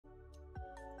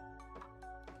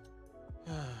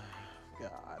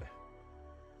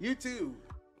YouTube,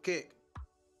 Kick.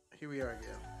 Here we are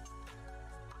again.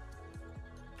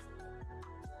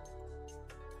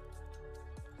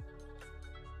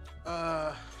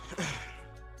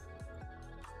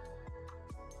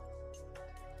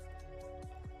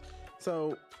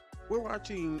 So we're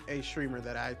watching a streamer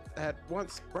that I had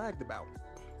once bragged about.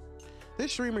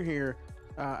 This streamer here,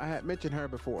 I had mentioned her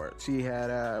before. She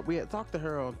had we had talked to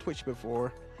her on Twitch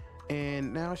before,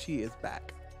 and now she is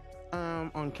back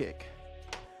on Kick.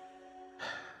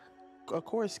 Of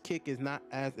course, Kick is not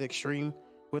as extreme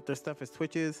with their stuff as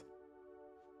Twitch is,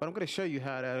 but I'm going to show you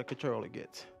how out of control it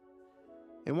gets.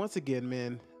 And once again,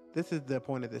 man, this is the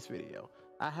point of this video.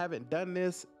 I haven't done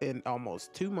this in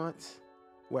almost 2 months,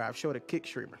 where I've showed a Kick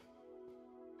streamer.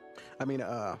 I mean,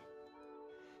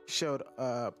 showed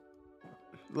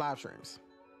live streams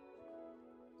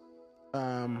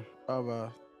of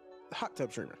a hot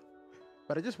tub streamer.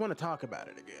 But I just want to talk about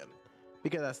it again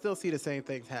because I still see the same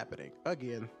things happening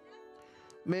again.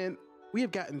 Man, we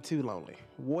have gotten too lonely,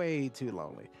 way too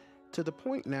lonely, to the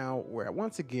point now where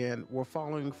once again we're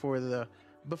falling for the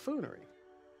buffoonery.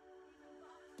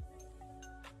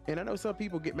 And I know some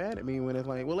people get mad at me when it's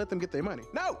like, well, let them get their money.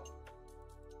 No.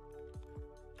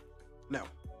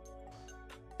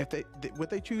 If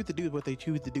what they choose to do is what they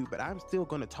choose to do, but I'm still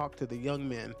going to talk to the young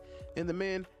men and the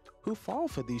men who fall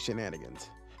for these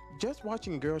shenanigans. Just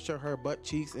watching a girl show her butt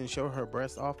cheeks and show her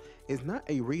breasts off is not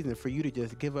a reason for you to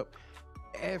just give up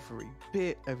every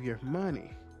bit of your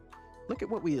money. Look at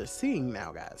what we are seeing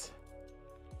now, guys.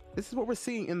 This is what we're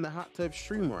seeing in the hot tub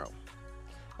stream world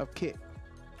of Kick.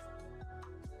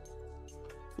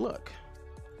 Look,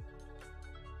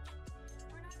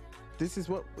 this is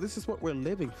what we're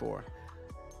living for.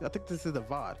 I think this is the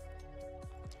VOD.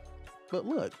 But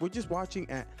look, we're just watching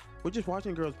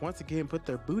girls once again put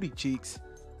their booty cheeks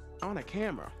on a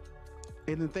camera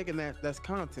and then thinking that that's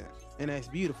content and that's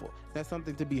beautiful. That's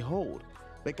something to behold.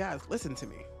 But guys, listen to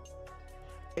me.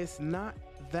 It's not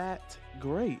that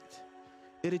great.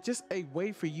 It is just a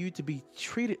way for you to be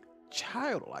treated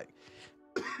childlike.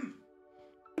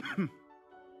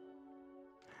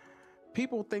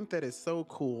 People think that it's so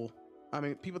cool. I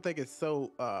mean, people think it's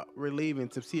so relieving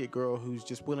to see a girl who's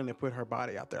just willing to put her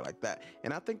body out there like that.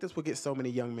 And I think that's what gets so many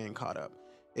young men caught up,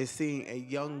 is seeing a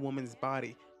young woman's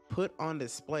body put on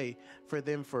display for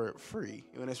them for free.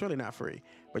 When it's really not free,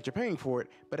 but you're paying for it.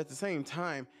 But at the same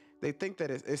time, they think that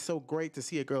it's so great to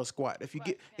see a girl squat. If you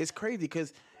get, it's crazy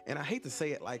because, and I hate to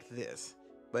say it like this,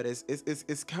 but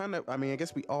it's kind of, I mean, I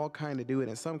guess we all kind of do it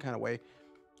in some kind of way.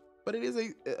 But it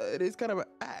is kind of an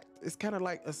act. It's kind of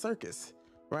like a circus,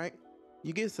 right?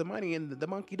 You give some money and the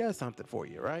monkey does something for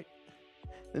you, right?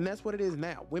 And that's what it is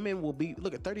now. Women will be,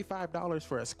 look at $35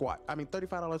 for a squat. I mean,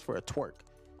 $35 for a twerk,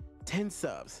 10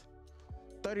 subs,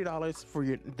 $30 for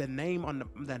the name on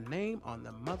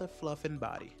the mother fluffing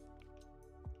body.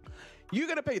 You're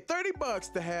gonna pay 30 bucks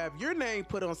to have your name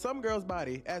put on some girl's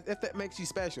body, as if that makes you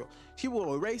special. She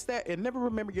will erase that and never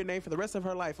remember your name for the rest of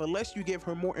her life unless you give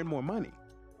her more and more money.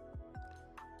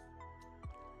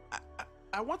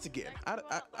 Once again,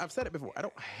 I've said it before. I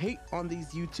don't hate on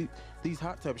these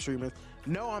hot tub streamers.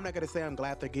 No, I'm not gonna say I'm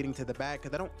glad they're getting to the bag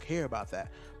because I don't care about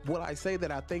that. Will I say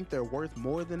that I think they're worth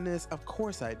more than this? Of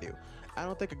course I do. I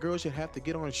don't think a girl should have to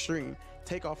get on stream,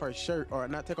 take off her shirt, or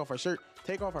not take off her shirt,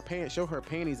 take off her pants, show her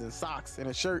panties and socks and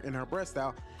a shirt and her breast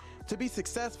out to be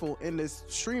successful in this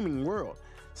streaming world.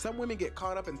 Some women get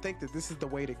caught up and think that this is the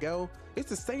way to go. It's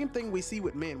the same thing we see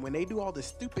with men when they do all the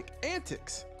stupid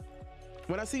antics.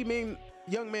 When I see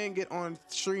young men get on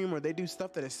stream or they do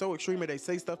stuff that is so extreme or they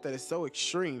say stuff that is so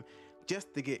extreme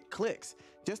just to get clicks,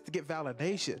 just to get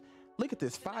validation. Look at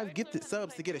this, 5 gifted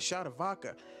subs to get a shot of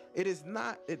vodka. It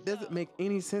doesn't make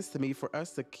any sense to me for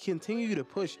us to continue to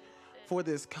push for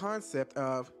this concept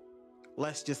of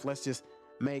let's just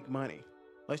make money.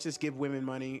 Let's just give women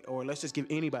money, or let's just give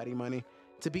anybody money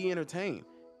to be entertained.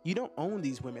 You don't own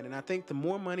these women, and I think the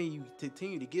more money you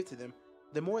continue to give to them,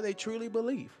 the more they truly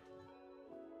believe.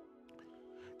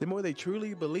 The more they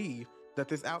truly believe that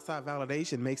this outside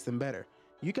validation makes them better.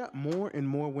 You got more and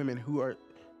more women who are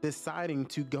deciding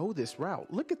to go this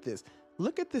route. Look at this.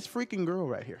 Look at this freaking girl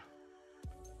right here.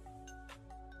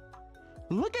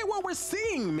 Look at what we're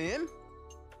seeing, man.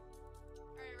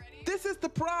 Are you ready? This is the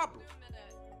problem.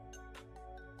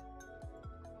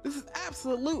 This is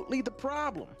absolutely the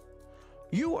problem.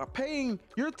 You are paying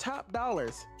your top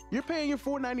dollars. You're paying your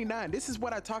 $4.99. This is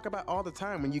what I talk about all the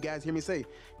time when you guys hear me say,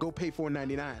 go pay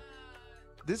 $4.99.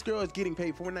 This girl is getting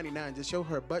paid $4.99 to show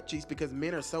her butt cheeks because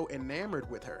men are so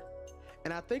enamored with her.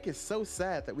 And I think it's so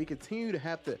sad that we continue to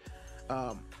have to,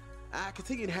 I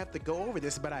continue to have to go over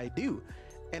this, but I do.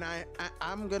 And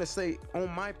I'm gonna say, on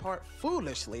my part,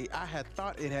 foolishly, I had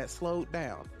thought it had slowed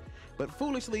down. But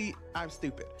foolishly, I'm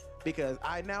stupid, because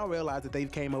I now realize that they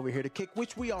came over here to kick,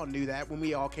 which we all knew that when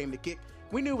we all came to kick.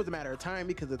 We knew it was a matter of time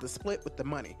because of the split with the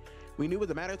money. We knew it was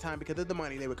a matter of time because of the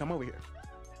money they would come over here.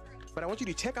 But I want you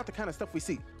to check out the kind of stuff we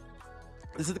see.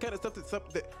 This is the kind of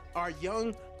stuff that our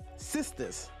young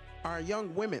sisters, our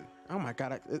young women, oh my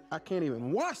God, I can't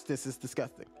even watch this. It's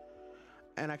disgusting.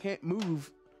 And I can't move.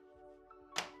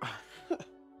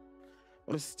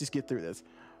 Let's just get through this.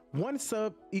 1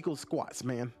 sub equals squats,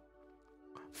 man.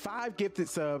 5 gifted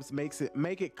subs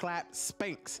make it clap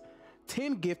spanks.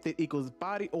 10 gifted equals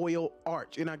body oil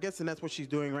arch. And I'm guessing that's what she's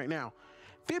doing right now.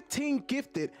 15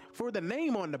 gifted for the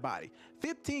name on the body.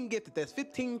 15 gifted, that's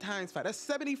 15 times 5. That's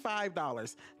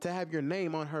 $75 to have your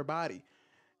name on her body.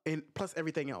 And plus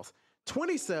everything else.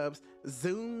 20 subs,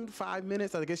 zoomed 5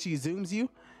 minutes. I guess she zooms you.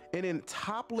 And then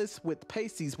topless with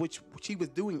pasties, which she was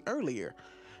doing earlier.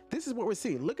 This is what we're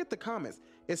seeing. Look at the comments.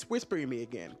 It's whispering me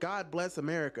again. God bless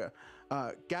America.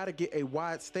 Gotta get a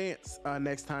wide stance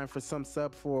next time for some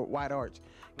sub for wide arch.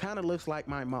 Kind of looks like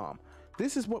my mom.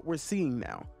 This is what we're seeing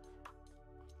now.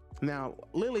 Now,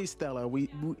 Lily Stella,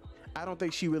 I don't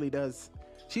think she really does.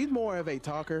 She's more of a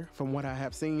talker from what I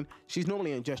have seen. She's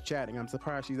normally in just chatting. I'm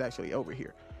surprised she's actually over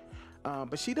here.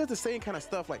 But she does the same kind of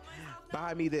stuff like,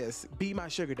 buy me this, be my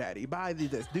sugar daddy, buy me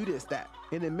this, do this, that.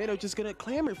 And then men are just gonna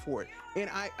clamor for it. And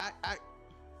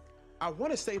I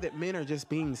wanna say that men are just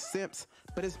being simps,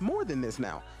 but it's more than this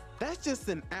now. That's just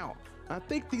an out. I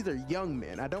think these are young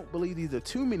men. I don't believe these are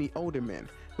too many older men,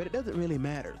 but it doesn't really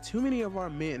matter. Too many of our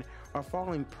men are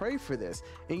falling prey for this.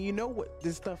 And you know what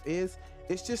this stuff is?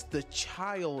 It's just the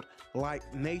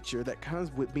childlike nature that comes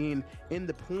with being in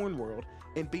the porn world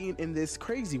and being in this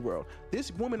crazy world.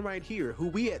 This woman right here, who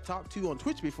we had talked to on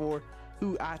Twitch before,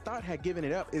 who I thought had given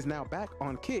it up, is now back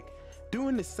on Kick,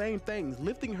 doing the same things,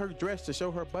 lifting her dress to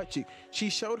show her butt cheek. She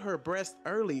showed her breast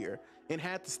earlier and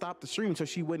had to stop the stream so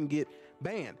she wouldn't get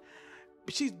banned.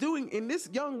 But she's doing, in this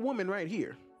young woman right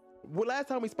here, well, last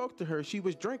time we spoke to her, she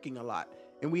was drinking a lot.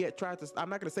 And we had tried to, I'm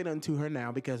not going to say nothing to her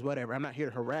now because whatever, I'm not here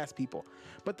to harass people.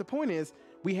 But the point is,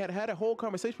 we had a whole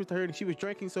conversation with her and she was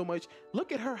drinking so much.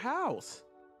 Look at her house.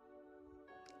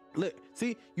 Look,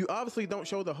 see, you obviously don't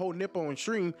show the whole nipple on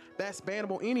stream. That's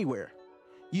bannable anywhere.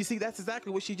 You see, that's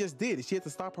exactly what she just did. She had to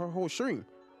stop her whole stream.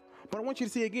 But I want you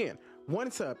to see again.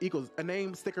 1 sub equals a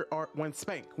name, sticker, art, 1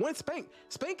 spank. 1 spank.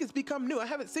 Spank has become new. I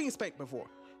haven't seen spank before.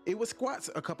 It was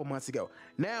squats a couple months ago.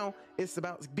 Now it's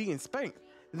about being spanked.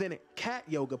 Then cat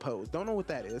yoga pose. Don't know what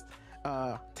that is.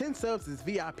 10 subs is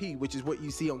VIP, which is what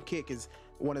you see on Kick, is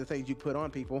one of the things you put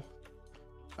on people.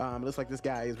 Looks like this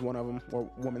guy is one of them, or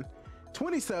woman.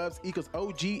 20 subs equals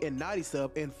OG and naughty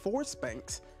sub and 4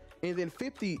 spanks. And then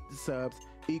 50 subs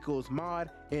equals mod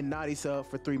and naughty sub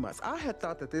for 3 months. I had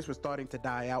thought that this was starting to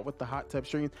die out with the hot tub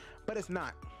streams, but it's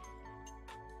not.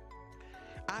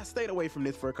 I stayed away from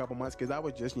this for a couple months because I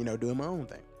was just, doing my own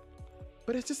thing.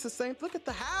 But it's just the same. Look at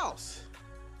the house.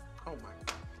 Oh my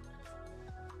God.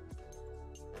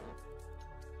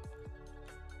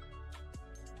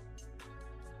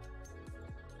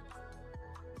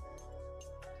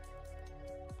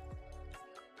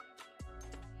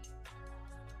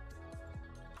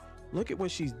 Look at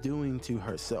what she's doing to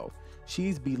herself.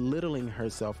 She's belittling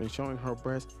herself and showing her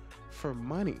breast for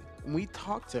money. We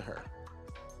talk to her.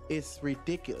 It's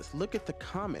ridiculous. Look at the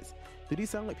comments. Do these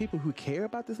sound like people who care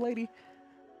about this lady?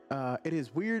 It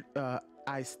is weird.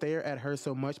 I stare at her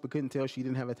so much but couldn't tell she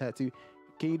didn't have a tattoo.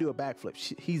 Can you do a backflip?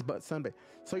 He's but sunbae.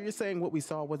 So you're saying what we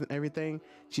saw wasn't everything?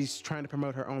 She's trying to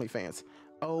promote her OnlyFans.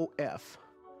 OF.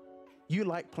 You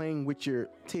like playing with your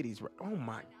titties. Oh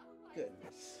my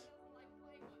goodness.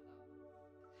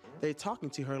 They're talking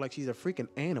to her like she's a freaking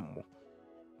animal.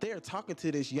 They are talking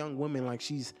to this young woman like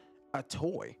she's a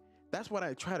toy. That's what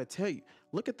I try to tell you.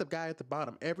 Look at the guy at the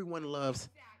bottom. Everyone loves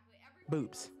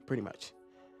boobs, pretty much.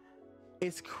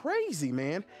 It's crazy,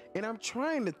 man. And I'm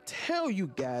trying to tell you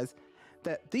guys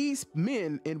that these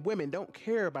men and women don't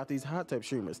care about these hot tub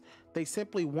streamers. They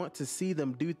simply want to see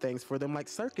them do things for them like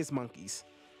circus monkeys.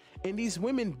 And these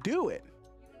women do it.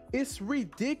 It's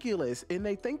ridiculous. And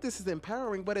they think this is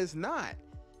empowering, but it's not.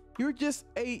 You're just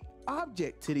a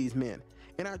object to these men.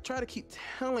 And I try to keep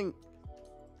telling,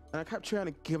 and I kept trying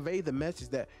to convey the message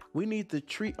that we need to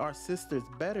treat our sisters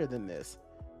better than this.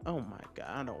 Oh my God,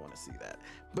 I don't want to see that.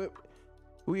 But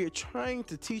we are trying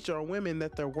to teach our women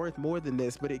that they're worth more than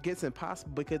this, but it gets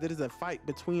impossible because it is a fight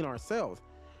between ourselves.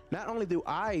 Not only do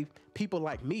people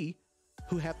like me,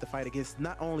 who have to fight against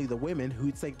not only the women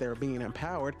who think they're being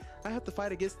empowered, I have to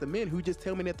fight against the men who just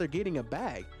tell me that they're getting a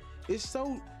bag. It's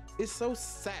so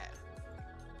sad.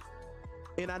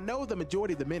 And I know the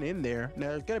majority of the men in there, now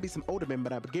there's gonna be some older men,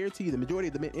 but I guarantee you the majority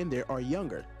of the men in there are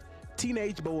younger.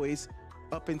 Teenage boys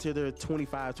up into their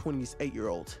 25,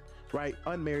 28-year-olds, right?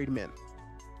 Unmarried men.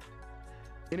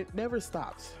 And it never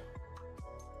stops.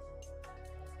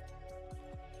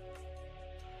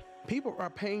 People are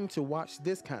paying to watch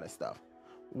this kind of stuff.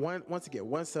 Once again,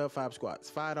 one sub, 5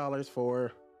 squats, $5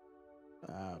 for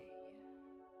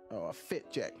a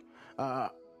fit check,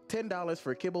 $10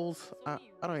 for kibbles. I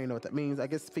don't even know what that means. I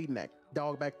guess feeding that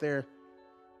dog back there.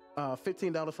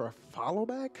 $15 for a follow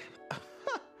back.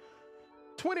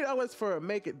 $20 for a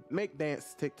make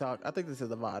dance TikTok. I think this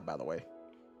is a VOD, by the way.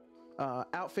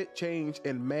 Outfit change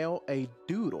and mail a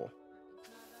doodle.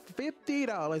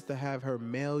 $50 to have her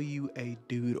mail you a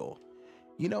doodle.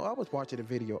 You know, I was watching a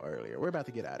video earlier. We're about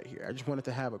to get out of here. I just wanted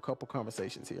to have a couple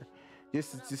conversations here,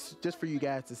 just for you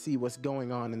guys to see what's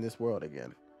going on in this world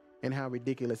again, and how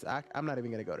ridiculous. I'm not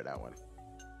even gonna go to that one,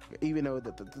 even though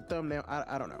the thumbnail.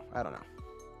 I don't know.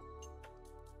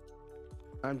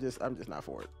 I'm just not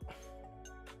for it.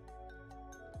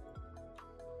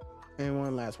 And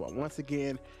one last one. Once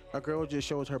again, a girl just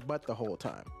shows her butt the whole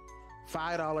time.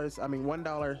 $5. I mean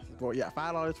 $1. Well, yeah,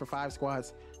 $5 for 5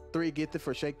 squats. 3 gifted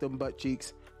for shake them butt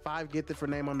cheeks. 5 gifted for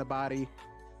name on the body.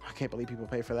 I can't believe people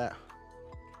pay for that.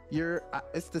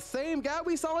 It's the same guy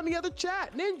we saw in the other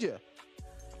chat, Ninja.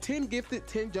 10 gifted,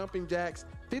 10 jumping jacks,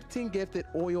 15 gifted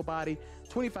oil body,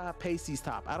 25 pasties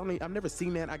top. I've never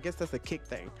seen that. I guess that's a Kick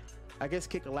thing. I guess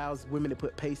Kick allows women to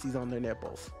put pasties on their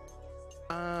nipples.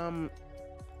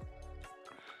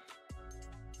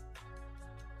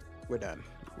 We're done.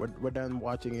 We're done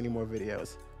watching any more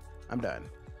videos. I'm done.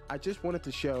 I just wanted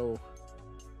to show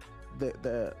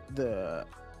the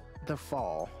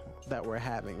fall that we're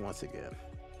having once again,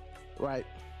 right?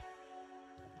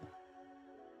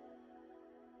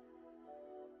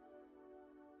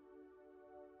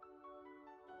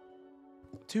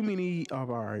 Too many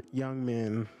of our young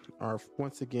men are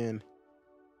once again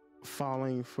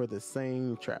falling for the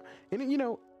same trap. And you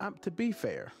know, to be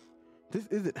fair, this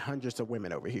isn't hundreds of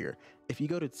women over here. If you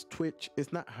go to Twitch,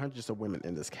 it's not hundreds of women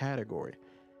in this category.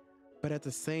 But at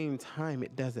the same time,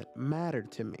 it doesn't matter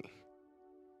to me.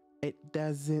 It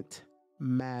doesn't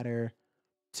matter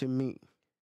to me.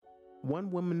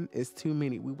 One woman is too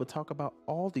many. We will talk about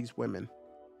all these women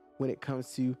when it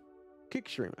comes to kick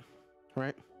streaming,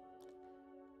 right?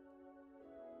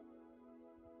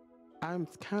 I'm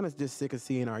kind of just sick of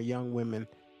seeing our young women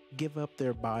give up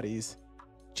their bodies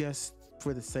just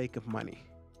for the sake of money,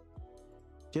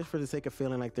 just for the sake of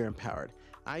feeling like they're empowered.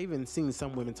 I even seen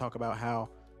some women talk about how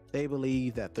they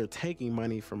believe that they're taking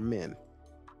money from men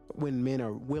when men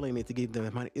are willing to give them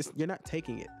the money. You're not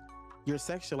taking it. You're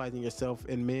sexualizing yourself,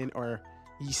 and men are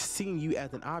seeing you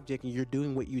as an object, and you're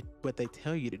doing what they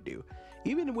tell you to do.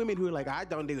 Even the women who are like, I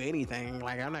don't do anything.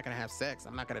 Like, I'm not gonna have sex.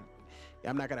 I'm not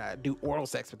gonna do oral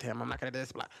sex with him. I'm not gonna do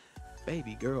this. Blah.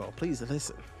 Baby girl, please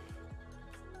listen.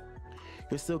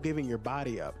 You're still giving your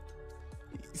body up.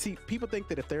 See, people think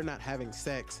that if they're not having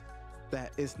sex,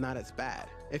 that it's not as bad.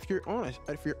 If you're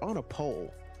on a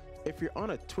poll, if you're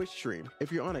on a Twitch stream,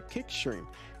 if you're on a Kick stream,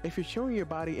 if you're showing your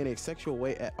body in a sexual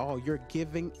way at all, you're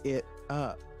giving it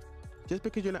up. Just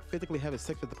because you're not physically having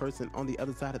sex with the person on the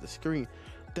other side of the screen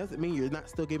doesn't mean you're not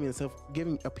still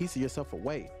giving a piece of yourself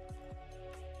away.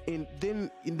 And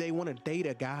then they want to date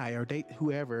a guy or date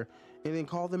whoever and then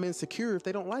call them insecure if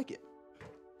they don't like it.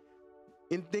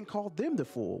 And then call them the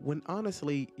fool when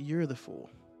honestly, you're the fool.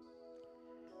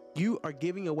 You are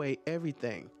giving away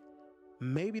everything.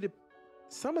 Maybe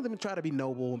some of them try to be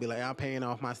noble and be like, I'm paying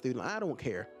off my student loan. I don't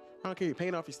care. I don't care. You're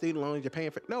paying off your student loans. You're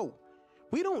paying for. No,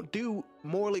 we don't do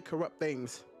morally corrupt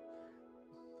things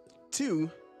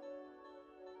to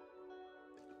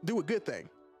do a good thing.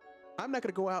 I'm not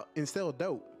going to go out and sell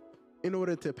dope in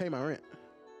order to pay my rent.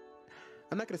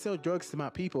 I'm not going to sell drugs to my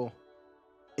people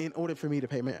in order for me to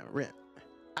pay my rent.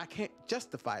 I can't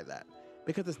justify that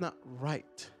because it's not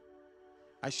right.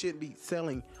 I shouldn't be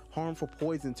selling harmful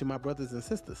poison to my brothers and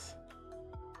sisters.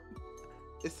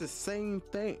 It's the same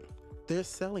thing. They're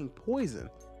selling poison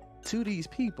to these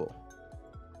people.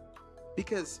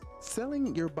 Because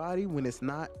selling your body when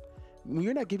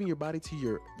you're not giving your body to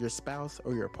your spouse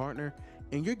or your partner,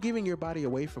 and you're giving your body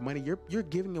away for money, you're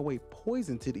giving away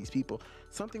poison to these people.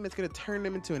 Something that's going to turn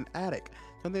them into an addict.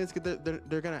 Something that's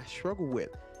they're going to struggle with.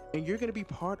 And you're going to be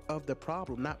part of the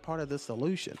problem, not part of the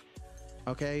solution.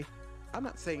 Okay? I'm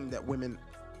not saying that women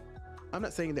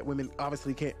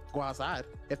obviously can't go outside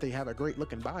if they have a great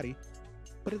looking body,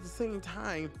 but at the same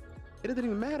time, it doesn't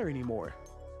even matter anymore.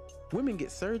 Women get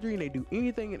surgery and they do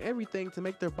anything and everything to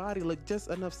make their body look just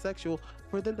enough sexual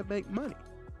for them to make money.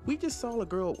 We just saw a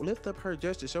girl lift up her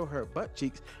dress to show her butt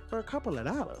cheeks for a couple of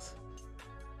dollars.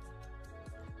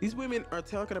 These women are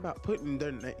talking about putting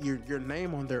your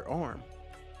name on their arm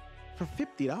for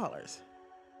 $50.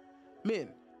 Men,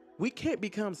 we can't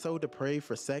become so depraved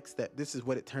for sex that this is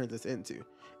what it turns us into.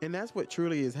 And that's what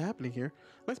truly is happening here.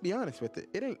 Let's be honest with it.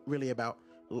 It ain't really about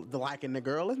liking the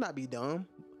girl. Let's not be dumb.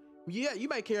 Yeah, you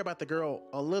might care about the girl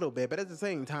a little bit, but at the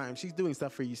same time, she's doing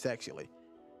stuff for you sexually.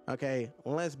 Okay,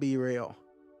 let's be real.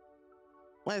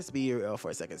 Let's be real for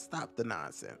a second. Stop the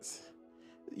nonsense.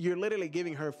 You're literally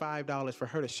giving her $5 for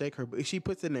her to shake her. If she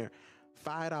puts in there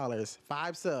 $5,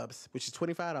 5 subs, which is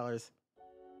 $25,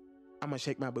 I'm gonna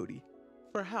shake my booty.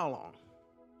 For how long?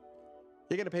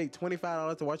 You're gonna pay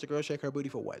 $25 to watch a girl shake her booty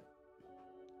for what?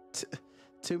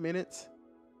 2 minutes?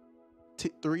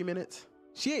 3 minutes?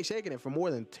 She ain't shaking it for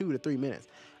more than 2 to 3 minutes.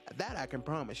 That I can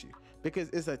promise you, because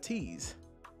it's a tease.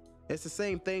 It's the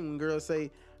same thing when girls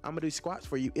say, I'm gonna do squats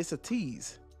for you. It's a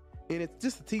tease. And it's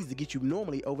just a tease to get you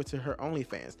normally over to her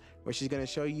OnlyFans, where she's gonna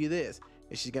show you this,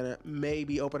 and she's gonna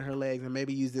maybe open her legs and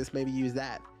maybe use this, maybe use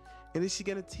that. And then she's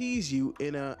gonna tease you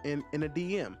in a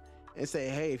DM and say,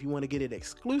 hey, if you want to get an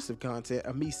exclusive content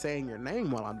of me saying your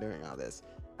name while I'm doing all this,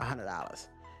 $100.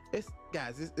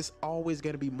 It's always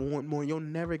gonna be more and more. You'll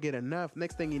never get enough.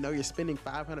 Next thing you know, you're spending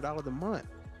 $500 a month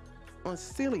on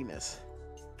silliness.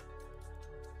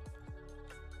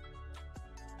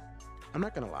 I'm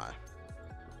not gonna lie.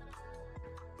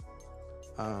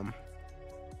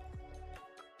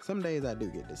 Some days I do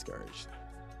get discouraged.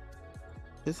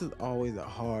 This is always a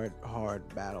hard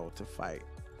battle to fight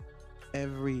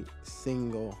every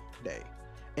single day.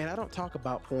 And I don't talk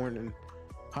about porn and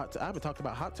I haven't talked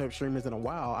about hot tub streamers in a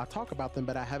while. I talk about them,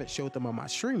 but I haven't showed them on my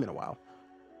stream in a while.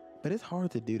 But it's hard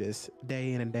to do this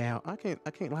day in and day out. I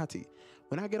can't lie to you.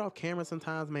 When I get off camera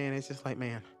sometimes, man, it's just like,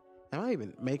 man, am I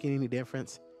even making any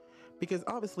difference? Because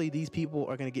obviously these people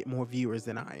are going to get more viewers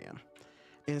than I am.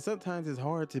 And sometimes it's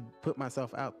hard to put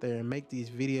myself out there and make these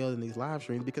videos and these live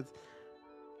streams, because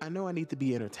I know I need to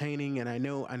be entertaining, and I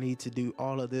know I need to do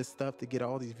all of this stuff to get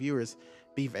all these viewers,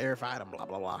 be verified and blah,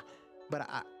 blah, blah. But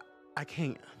I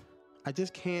can't. I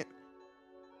just can't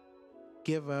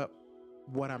give up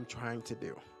what I'm trying to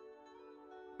do.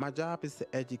 My job is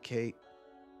to educate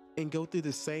and go through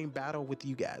the same battle with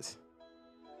you guys.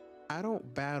 I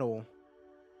don't battle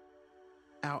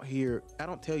out here. I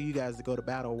don't tell you guys to go to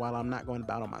battle while I'm not going to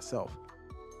battle myself.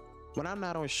 When I'm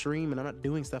not on stream and I'm not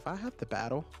doing stuff, I have to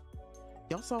battle.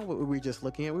 Y'all saw what we were just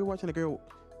looking at. We were watching a girl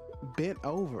bent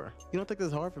over. You don't think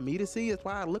it's hard for me to see? That's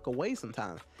why I look away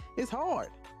sometimes. It's hard.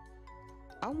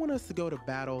 I want us to go to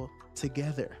battle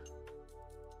together.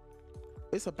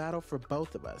 It's a battle for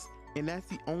both of us. And that's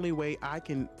the only way I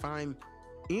can find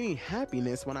any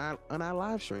happiness when I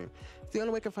live stream. It's the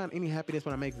only way I can find any happiness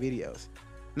when I make videos.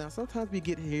 Now, sometimes we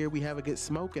get here, we have a good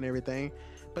smoke and everything,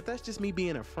 but that's just me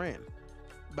being a friend.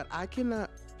 But I cannot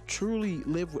truly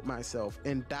live with myself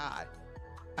and die.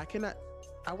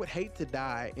 I would hate to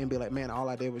die and be like, man, all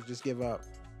I did was just give up.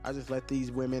 I just let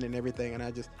these women and everything, and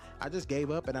I just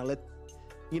gave up, and I let,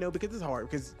 because it's hard,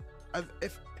 because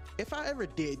if I ever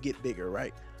did get bigger,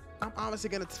 right, I'm obviously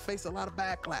going to face a lot of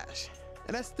backlash,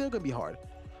 and that's still going to be hard.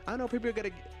 I know people are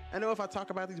going to, I know if I talk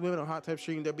about these women on Hot Tub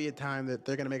Stream, there'll be a time that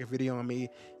they're going to make a video on me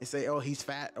and say, oh, he's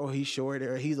fat, or he's short,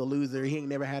 or he's a loser, he ain't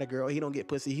never had a girl, he don't get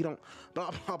pussy, he don't,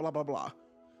 blah, blah, blah, blah, blah.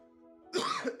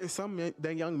 And some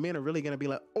young men are really going to be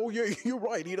like, oh, yeah, you're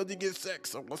right, he doesn't get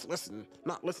sex, so let's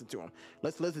not listen to him.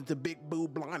 Let's listen to Big Boo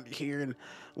Blondie here and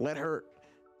let her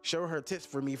show her tits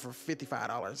for me for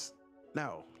 $55.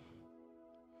 No.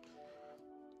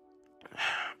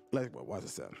 What was it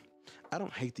said? I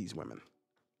don't hate these women.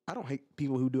 I don't hate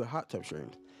people who do hot tub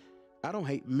streams. I don't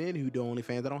hate men who do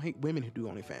OnlyFans. I don't hate women who do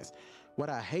OnlyFans. What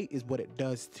I hate is what it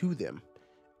does to them.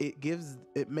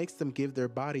 It makes them give their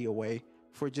body away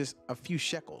for just a few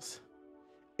shekels.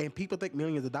 And people think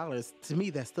millions of dollars. To me,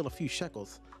 that's still a few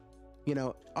shekels.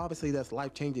 Obviously that's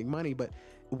life-changing money, but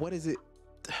what is it?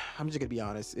 I'm just gonna be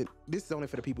honest. This is only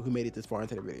for the people who made it this far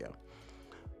into the video.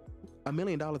 $1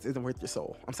 million isn't worth your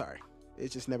soul. I'm sorry. It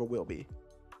just never will be.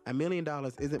 $1 million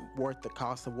isn't worth the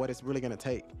cost of what it's really gonna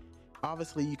take.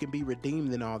 Obviously, you can be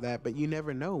redeemed and all that, but you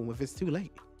never know if it's too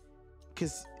late.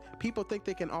 Because people think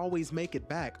they can always make it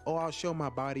back. Oh, I'll show my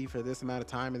body for this amount of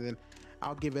time and then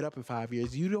I'll give it up in 5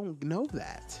 years. You don't know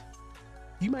that.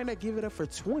 You might not give it up for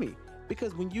 20.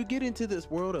 Because when you get into this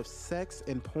world of sex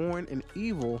and porn and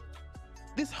evil,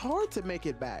 it's hard to make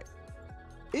it back.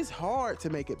 It's hard to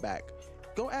make it back.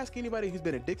 Go ask anybody who's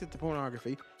been addicted to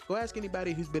pornography. Go ask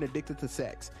anybody who's been addicted to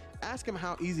sex. Ask them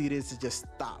how easy it is to just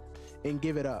stop and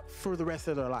give it up for the rest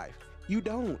of their life. You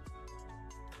don't.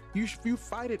 You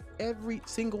fight it every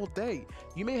single day.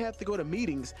 You may have to go to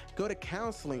meetings, go to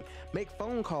counseling, make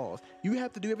phone calls. You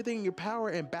have to do everything in your power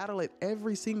and battle it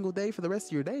every single day for the rest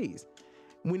of your days.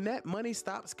 When that money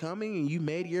stops coming and you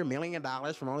made your $1 million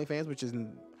from OnlyFans, which is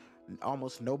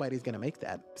almost nobody's gonna make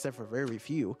that except for very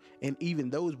few, and even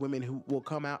those women who will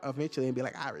come out eventually and be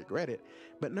like, I regret it.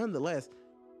 But nonetheless,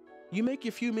 you make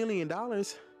your few $1 million.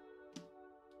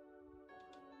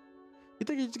 You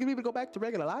think you're just gonna be able to go back to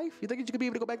regular life? You think you're gonna be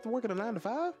able to go back to working a 9 to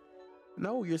 5?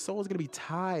 No, your soul is gonna be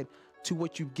tied to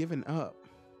what you've given up.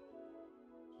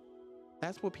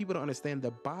 That's what people don't understand. The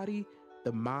body,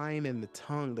 the mind, and the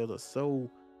tongue, those are so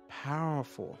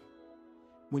powerful.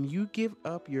 When you give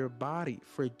up your body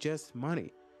for just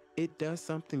money, it does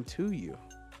something to you.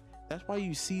 That's why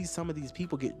you see some of these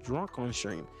people get drunk on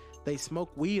stream. They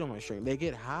smoke weed on stream. They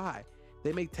get high.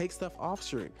 They may take stuff off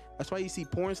stream. That's why you see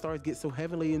porn stars get so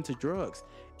heavily into drugs.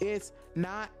 It's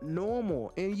not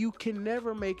normal, and you can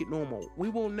never make it normal. We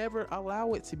will never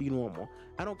allow it to be normal.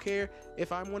 I don't care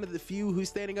if I'm one of the few who's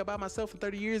standing up by myself for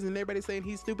 30 years and everybody's saying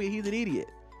he's stupid, he's an idiot.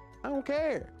 I don't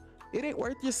care. It ain't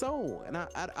worth your soul. And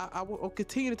I will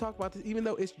continue to talk about this, even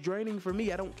though it's draining for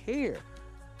me. I don't care.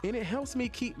 And it helps me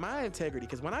keep my integrity,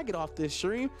 because when I get off this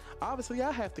stream, obviously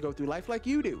I have to go through life like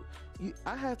you do.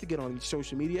 I have to get on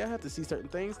social media. I have to see certain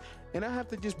things, and I have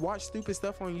to just watch stupid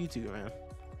stuff on YouTube, man.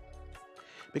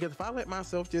 Because if I let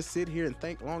myself just sit here and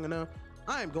think long enough,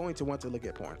 I am going to want to look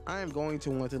at porn. I am going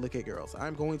to want to look at girls.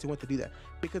 I'm going to want to do that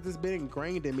because it's been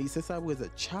ingrained in me since I was a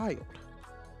child.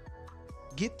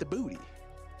 Get the booty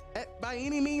by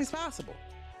any means possible.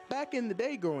 Back in the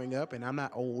day growing up, and I'm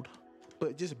not old,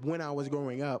 but just when I was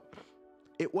growing up,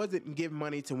 it wasn't give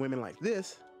money to women like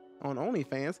this on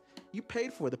OnlyFans. You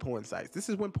paid for the porn sites. This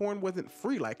is when porn wasn't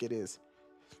free like it is.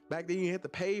 Back then you had to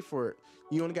pay for it.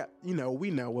 You only got, we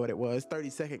know what it was,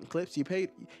 30-second clips. You paid,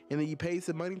 and then you paid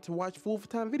some money to watch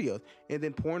full-time videos. And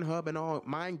then Pornhub and all,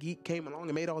 MindGeek came along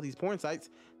and made all these porn sites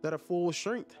that are full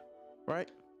strength, right?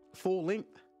 Full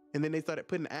length. And then they started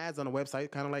putting ads on the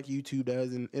website, kind of like YouTube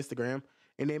does and Instagram.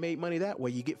 And they made money that way.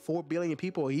 You get 4 billion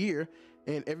people a year,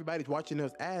 and everybody's watching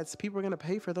those ads. People are going to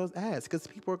pay for those ads because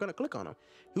people are going to click on them.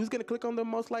 Who's going to click on them?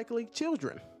 Most likely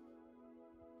children.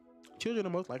 Children are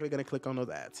most likely going to click on those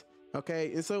ads.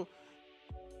 Okay.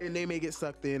 And they may get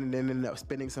sucked in and then end up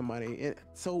spending some money. And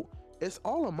so it's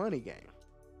all a money game.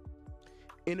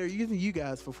 And they're using you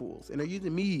guys for fools, and they're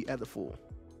using me as a fool.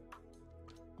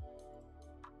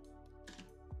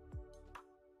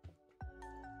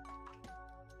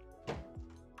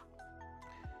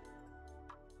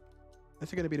 This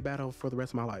is going to be the battle for the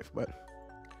rest of my life, but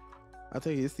I'll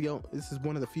tell you, this is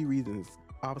one of the few reasons,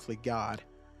 obviously God,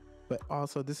 but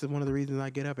also this is one of the reasons I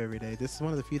get up every day. This is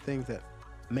one of the few things that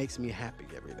makes me happy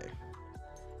every day.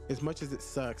 As much as it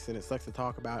sucks, and it sucks to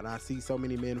talk about, and I see so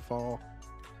many men fall,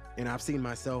 and I've seen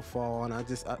myself fall, and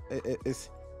it's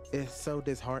so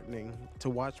disheartening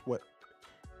to watch what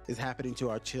is happening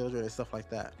to our children and stuff like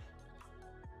that.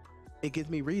 It gives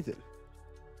me reason.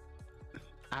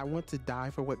 I want to die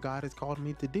for what God has called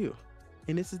me to do.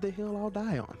 And this is the hill I'll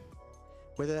die on.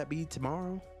 Whether that be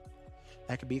tomorrow,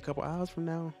 that could be a couple hours from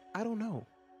now, I don't know.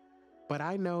 But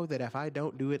I know that if I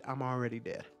don't do it, I'm already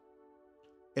dead.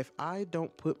 If I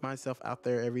don't put myself out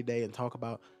there every day and talk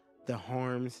about the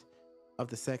harms of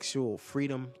the sexual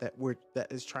freedom that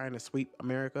is trying to sweep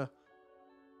America,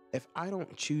 if I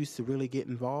don't choose to really get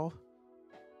involved,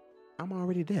 I'm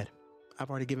already dead. I've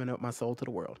already given up my soul to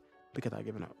the world because I've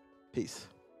given up. Peace.